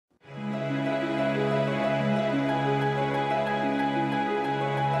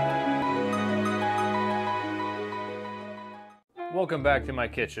Welcome back to my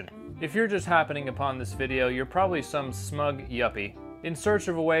kitchen. If you're just happening upon this video, you're probably some smug yuppie in search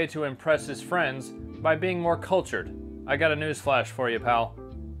of a way to impress his friends by being more cultured. I got a newsflash for you, pal.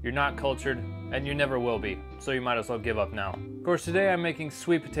 You're not cultured, and you never will be, so you might as well give up now. Of course, today I'm making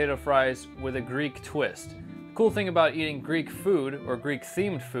sweet potato fries with a Greek twist. The cool thing about eating Greek food, or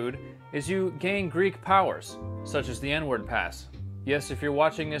Greek-themed food, is you gain Greek powers, such as the N-word pass. Yes, if you're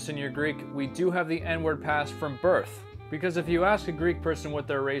watching this and you're Greek, we do have the N-word pass from birth. Because if you ask a Greek person what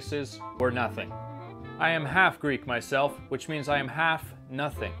their race is, we're nothing. I am half Greek myself, which means I am half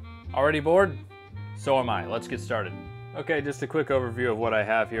nothing. Already bored? So am I. Let's get started. Okay, just a quick overview of what I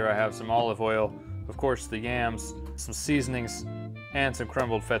have here. I have some olive oil, of course the yams, some seasonings, and some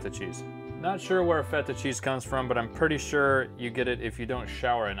crumbled feta cheese. Not sure where feta cheese comes from, but I'm pretty sure you get it if you don't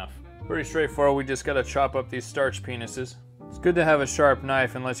shower enough. Pretty straightforward, we just gotta chop up these starch penises. It's good to have a sharp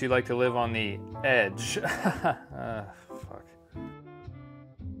knife unless you like to live on the edge. Fuck.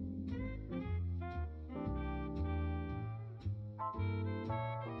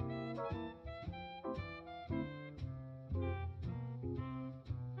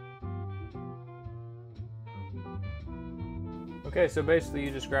 Okay, so basically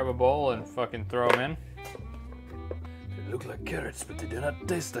you just grab a bowl and fucking throw them in. They look like carrots, but they do not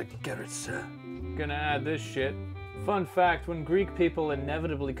taste like carrots. Gonna add this shit. Fun fact, when Greek people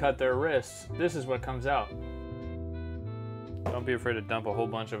inevitably cut their wrists, this is what comes out. Don't be afraid to dump a whole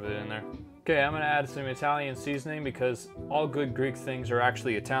bunch of it in there. Okay, I'm gonna add some Italian seasoning because all good Greek things are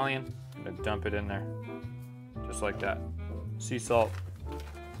actually Italian. I'm gonna dump it in there, just like that. Sea salt.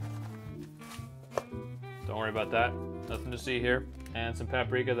 Don't worry about that, nothing to see here. And some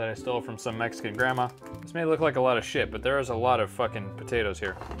paprika that I stole from some Mexican grandma. This may look like a lot of shit, but there is a lot of fucking potatoes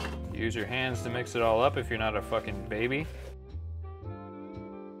here. Use your hands to mix it all up if you're not a fucking baby.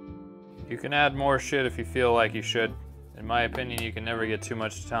 You can add more shit if you feel like you should. In my opinion, you can never get too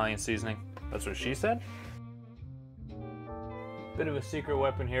much Italian seasoning. That's what she said. Bit of a secret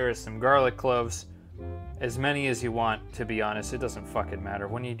weapon here is some garlic cloves. As many as you want, to be honest. It doesn't fucking matter.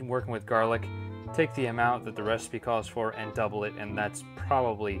 When you're working with garlic, take the amount that the recipe calls for and double it, and that's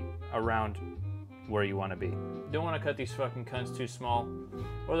probably around where you want to be. Don't want to cut these fucking cunts too small,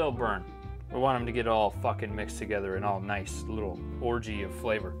 or they'll burn. We want them to get all fucking mixed together in all nice little orgy of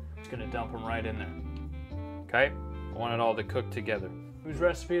flavor. Just gonna dump them right in there. Okay? I want it all to cook together. Whose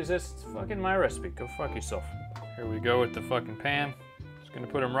recipe is this? It's fucking my recipe. Go fuck yourself. Here we go with the fucking pan. Just gonna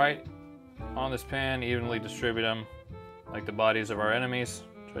put them right on this pan, evenly distribute them like the bodies of our enemies.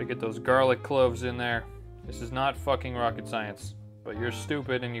 Try to get those garlic cloves in there. This is not fucking rocket science, but you're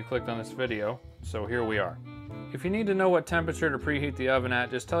stupid and you clicked on this video, so here we are. If you need to know what temperature to preheat the oven at,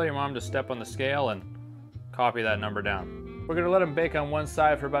 just tell your mom to step on the scale and copy that number down. We're gonna let them bake on one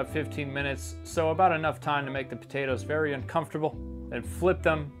side for about 15 minutes, so about enough time to make the potatoes very uncomfortable. Then flip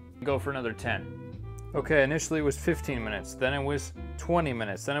them and go for another 10. Okay, initially it was 15 minutes, then it was 20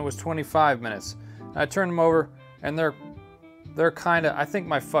 minutes, then it was 25 minutes. I turned them over and they're kinda, I think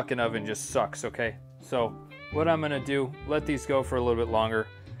my fucking oven just sucks, okay? So what I'm gonna do, let these go for a little bit longer.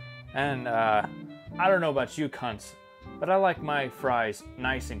 And I don't know about you cunts, but I like my fries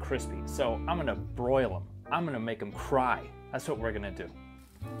nice and crispy. So I'm gonna broil them. I'm gonna make them cry. That's what we're gonna do.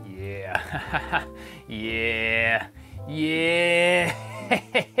 Yeah, yeah, yeah.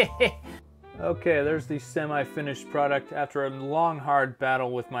 Okay, there's the semi-finished product after a long, hard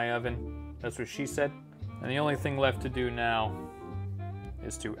battle with my oven. That's what she said. And the only thing left to do now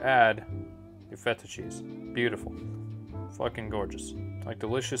is to add your feta cheese. Beautiful. Fucking gorgeous. Like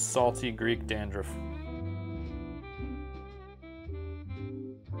delicious, salty Greek dandruff.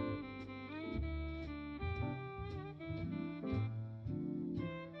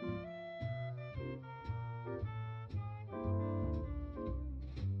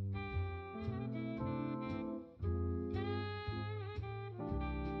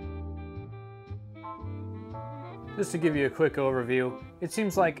 Just to give you a quick overview, it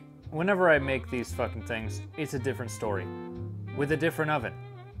seems like whenever I make these fucking things, it's a different story, with a different oven.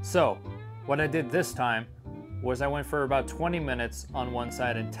 So, what I did this time was I went for about 20 minutes on one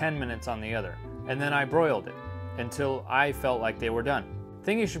side and 10 minutes on the other, and then I broiled it until I felt like they were done. The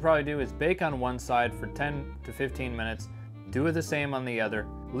thing you should probably do is bake on one side for 10 to 15 minutes, do it the same on the other,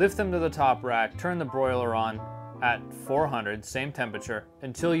 lift them to the top rack, turn the broiler on at 400, same temperature,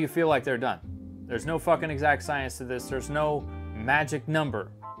 until you feel like they're done. There's no fucking exact science to this. There's no magic number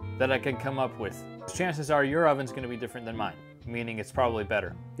that I can come up with. Chances are your oven's gonna be different than mine, meaning it's probably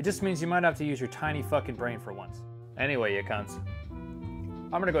better. It just means you might have to use your tiny fucking brain for once. Anyway, you cunts.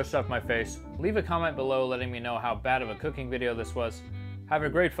 I'm gonna go stuff my face. Leave a comment below letting me know how bad of a cooking video this was. Have a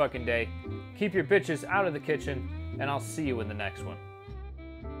great fucking day. Keep your bitches out of the kitchen. and I'll see you in the next one.